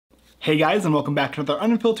Hey guys, and welcome back to another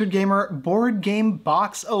Unfiltered Gamer board game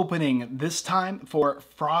box opening, this time for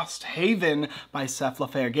Frosthaven by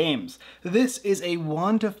Cephalofair Games. This is a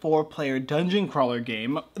 1 to 4 player dungeon crawler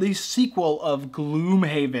game, the sequel of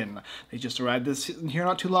Gloomhaven. They just arrived here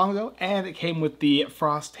not too long ago, and it came with the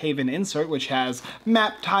Frosthaven insert, which has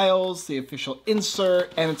map tiles, the official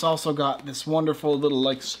insert, and it's also got this wonderful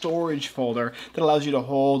little storage folder that allows you to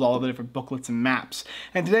hold all of the different booklets and maps.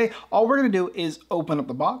 And today, all we're going to do is open up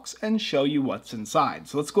the box and show you what's inside.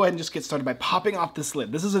 So let's go ahead and just get started by popping off this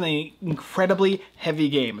lid. This is an incredibly heavy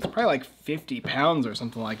game. It's probably like 50 pounds or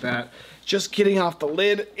something like that. Just getting off the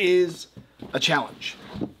lid is a challenge.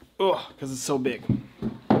 Ugh, because it's so big.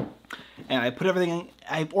 And I put everything,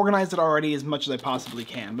 I've organized it already as much as I possibly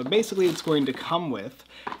can, but basically it's going to come with,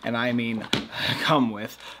 and I mean come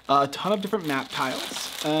with, a ton of different map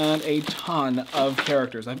tiles and a ton of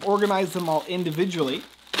characters. I've organized them all individually,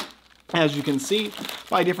 as you can see,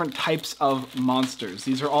 by different types of monsters.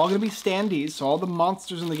 These are all going to be standees, so all the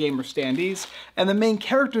monsters in the game are standees, and the main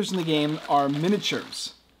characters in the game are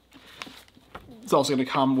miniatures. It's also going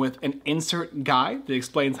to come with an insert guide that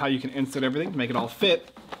explains how you can insert everything to make it all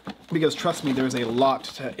fit, because trust me, there's a lot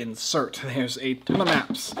to insert. There's a ton of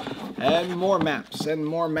maps, and more maps, and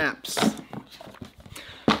more maps.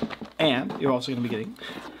 And you're also going to be getting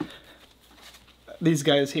these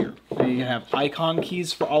guys here. You have icon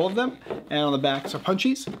keys for all of them, and on the backs are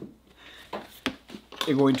punchies.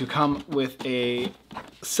 You're going to come with a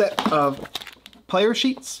set of player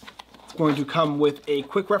sheets. It's going to come with a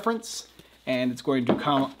quick reference, and it's going to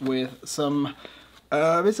come with some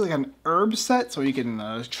basically an herb set, so you can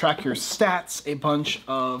track your stats, a bunch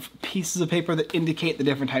of pieces of paper that indicate the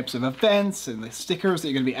different types of events, and the stickers that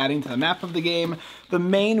you're going to be adding to the map of the game. The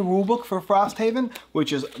main rulebook for Frosthaven,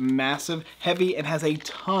 which is massive, heavy, and has a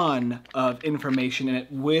ton of information in it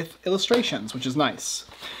with illustrations, which is nice.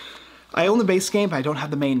 I own the base game, but I don't have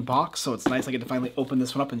the main box, so it's nice I get to finally open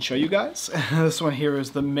this one up and show you guys. This one here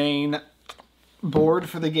is the main board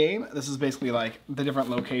for the game. This is basically like the different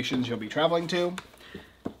locations you'll be traveling to.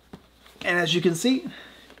 And as you can see,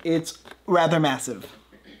 it's rather massive.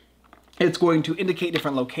 It's going to indicate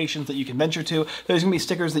different locations that you can venture to. There's going to be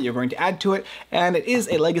stickers that you're going to add to it, and it is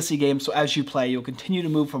a legacy game, so as you play, you'll continue to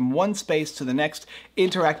move from one space to the next,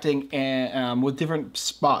 interacting with different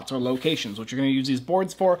spots or locations, which you're going to use these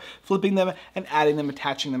boards for, flipping them and adding them,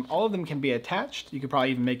 attaching them. All of them can be attached. You could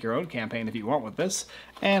probably even make your own campaign if you want with this.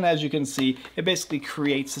 And as you can see, it basically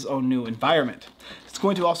creates its own new environment. It's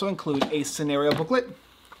going to also include a scenario booklet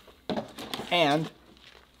and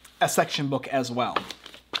a section book as well,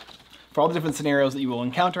 for all the different scenarios that you will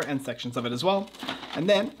encounter and sections of it as well. And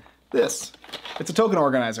then this, it's a token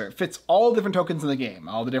organizer. It fits all the different tokens in the game,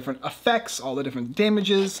 all the different effects, all the different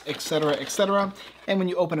damages, etc., etc. And when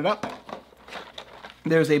you open it up,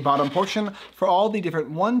 there's a bottom portion for all the different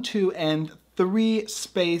 1, 2, and 3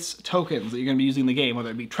 space tokens that you're going to be using in the game,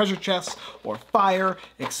 whether it be treasure chests or fire,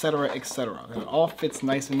 etc., etc. It all fits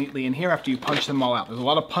nice and neatly in here after you punch them all out. There's a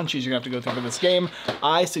lot of punches you're going to have to go through for this game.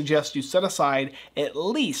 I suggest you set aside at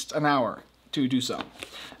least an hour to do so.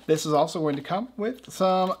 This is also going to come with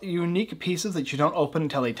some unique pieces that you don't open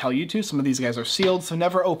until they tell you to. Some of these guys are sealed, so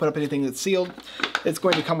never open up anything that's sealed. It's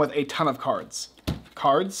going to come with a ton of cards.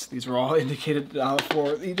 These are all indicated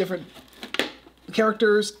for the different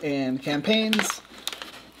characters and campaigns.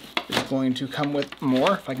 It's going to come with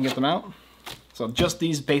more, if I can get them out. So just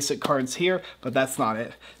these basic cards here, but that's not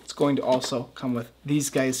it. It's going to also come with these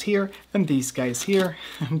guys here, and these guys here,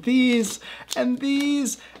 and these, and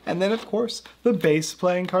these, and then of course the base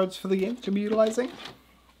playing cards for the game to be utilizing.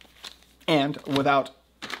 And without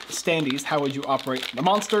standees, how would you operate the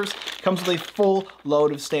monsters? Comes with a full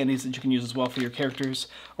load of standees that you can use as well for your characters,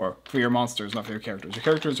 or for your monsters, not for your characters. Your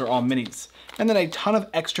characters are all minis. And then a ton of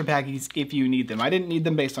extra baggies if you need them. I didn't need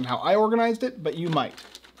them based on how I organized it, but you might.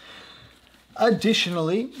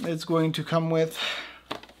 Additionally, it's going to come with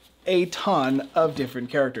a ton of different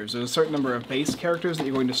characters. There's a certain number of base characters that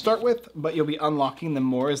you're going to start with, but you'll be unlocking them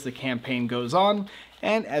more as the campaign goes on.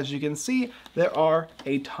 And as you can see, there are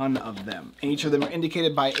a ton of them. Each of them are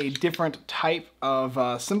indicated by a different type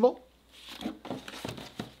of symbol.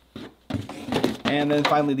 And then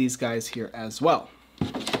finally these guys here as well.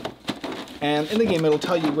 And in the game, it'll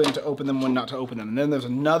tell you when to open them, when not to open them. And then there's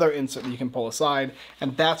another insert that you can pull aside,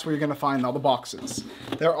 and that's where you're going to find all the boxes.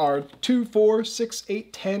 There are 2, 4, 6,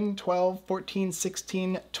 8, 10, 12, 14,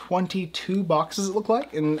 16, 22 boxes, it looks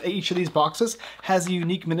like. And each of these boxes has a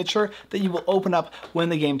unique miniature that you will open up when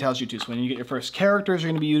the game tells you to. So when you get your first characters,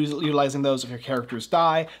 you're going to be utilizing those. If your characters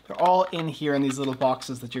die, they're all in here in these little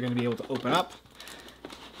boxes that you're going to be able to open up,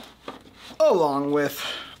 along with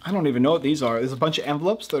I don't even know what these are. There's a bunch of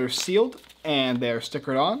envelopes that are sealed and they're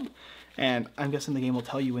stickered on. And I'm guessing the game will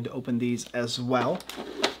tell you when to open these as well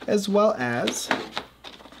as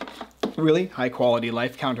really high quality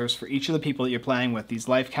life counters for each of the people that you're playing with. These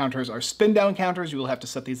life counters are spin down counters. You will have to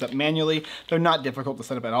set these up manually. They're not difficult to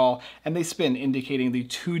set up at all, and they spin, indicating the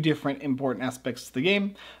two different important aspects of the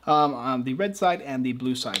game, on the red side and the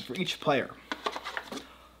blue side for each player.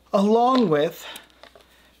 Along with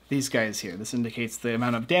these guys here. This indicates the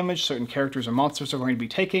amount of damage certain characters or monsters are going to be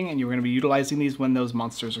taking, and you're going to be utilizing these when those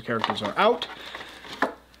monsters or characters are out.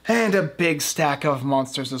 And a big stack of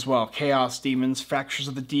monsters as well. Chaos Demons, Fractures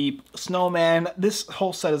of the Deep, Snowman. This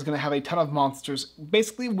whole set is going to have a ton of monsters,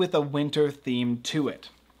 basically with a winter theme to it.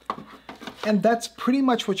 And that's pretty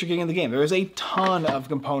much what you're getting in the game. There is a ton of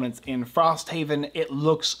components in Frosthaven. It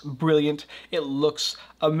looks brilliant. It looks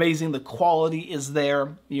amazing. The quality is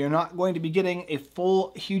there. You're not going to be getting a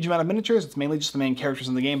full, huge amount of miniatures. It's mainly just the main characters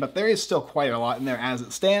in the game, but there is still quite a lot in there as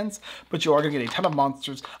it stands. But you are going to get a ton of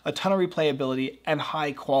monsters, a ton of replayability, and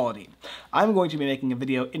high quality. I'm going to be making a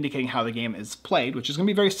video indicating how the game is played, which is going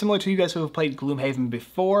to be very similar to you guys who have played Gloomhaven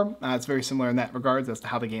before. It's very similar in that regards as to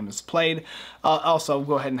how the game is played. Also,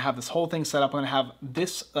 go ahead and have this whole thing set up. I'm going to have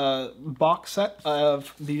this box set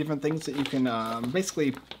of the different things that you can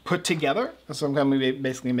basically put together. So I'm going to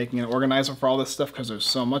be basically making an organizer for all this stuff because there's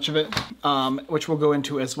so much of it, which we'll go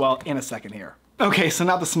into as well in a second here. Okay, so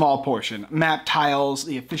now the small portion. Map tiles,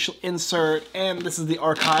 the official insert, and this is the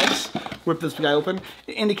archives. Whip this guy open.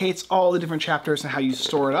 It indicates all the different chapters and how you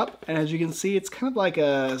store it up. And as you can see, it's kind of like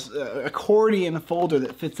a accordion folder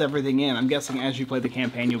that fits everything in. I'm guessing as you play the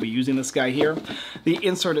campaign, you'll be using this guy here. The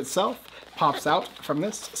insert itself pops out from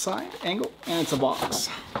this side angle, and it's a box.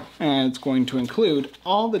 And it's going to include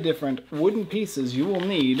all the different wooden pieces you will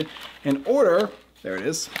need in order, there it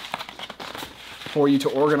is, for you to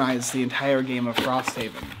organize the entire game of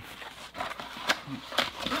Frosthaven.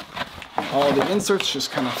 All the inserts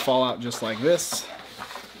just kind of fall out just like this.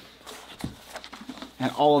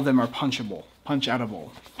 And all of them are punchable.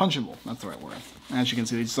 Punch-outable. Punchable, that's the right word. As you can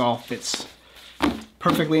see, these all fits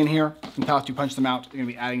perfectly in here. Until you punch them out, you're going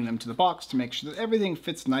to be adding them to the box to make sure that everything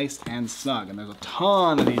fits nice and snug. And there's a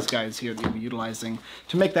ton of these guys here that you'll be utilizing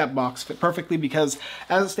to make that box fit perfectly, because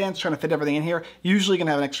as it stands, trying to fit everything in here, usually you're going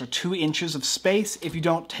to have an extra 2 inches of space if you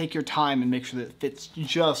don't take your time and make sure that it fits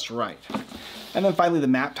just right. And then finally, the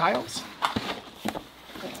map tiles.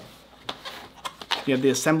 You have the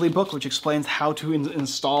assembly book, which explains how to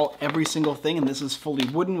install every single thing, and this is fully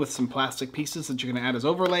wooden with some plastic pieces that you're going to add as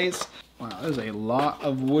overlays. Wow, there's a lot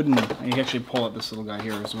of wooden. And you can actually pull up this little guy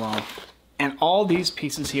here as well. And all these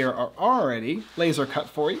pieces here are already laser cut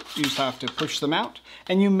for you. You just have to push them out,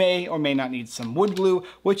 and you may or may not need some wood glue,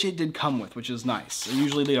 which it did come with, which is nice.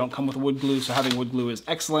 Usually they don't come with wood glue, so having wood glue is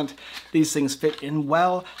excellent. These things fit in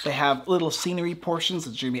well. They have little scenery portions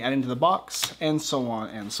that you're going to be adding to the box, and so on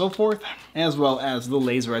and so forth, as well as the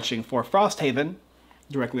laser etching for Frosthaven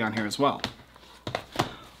directly on here as well.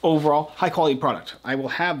 Overall, high quality product. I will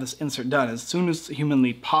have this insert done as soon as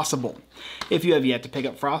humanly possible. If you have yet to pick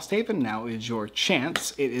up Frosthaven, now is your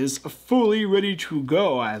chance. It is fully ready to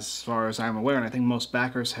go as far as I'm aware, and I think most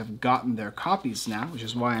backers have gotten their copies now, which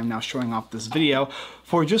is why I'm now showing off this video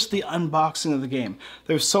for just the unboxing of the game.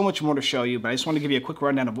 There's so much more to show you, but I just want to give you a quick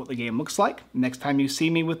rundown of what the game looks like. Next time you see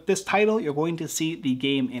me with this title, you're going to see the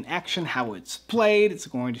game in action, how it's played.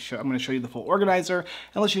 I'm going to show you the full organizer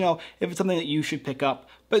and let you know if it's something that you should pick up.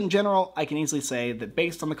 But in general, I can easily say that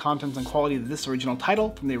based on the contents and quality of this original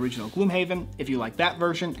title from the original Gloomhaven, if you like that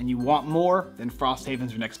version and you want more, then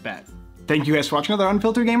Frosthaven's your next bet. Thank you guys for watching another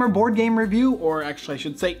Unfiltered Gamer board game review, or actually I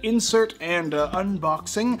should say insert and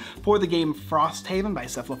unboxing for the game Frosthaven by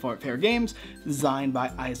Cephalofair Games, designed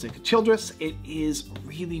by Isaac Childress. It is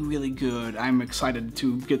really, really good. I'm excited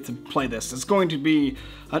to get to play this. It's going to be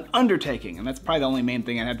an undertaking, and that's probably the only main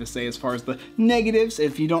thing I have to say as far as the negatives.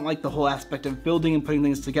 If you don't like the whole aspect of building and putting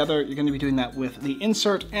things together, you're going to be doing that with the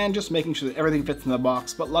insert and just making sure that everything fits in the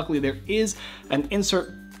box. But luckily there is an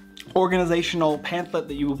insert organizational pamphlet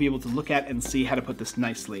that you will be able to look at and see how to put this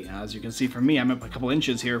nicely. As you can see from me, I'm up a couple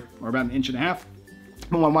inches here, or about 1.5 inches.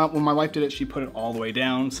 When my wife did it, she put it all the way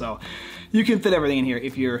down, so you can fit everything in here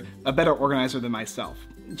if you're a better organizer than myself.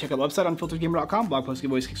 Check out the website, unfilteredgamer.com, blog posts,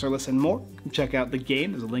 giveaways, Kickstarter lists, and more. Check out the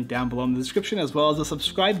game. There's a link down below in the description, as well as a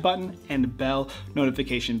subscribe button and bell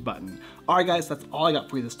notification button. Alright guys, that's all I got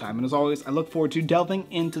for you this time, and as always, I look forward to delving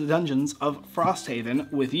into the dungeons of Frosthaven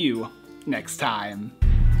with you next time.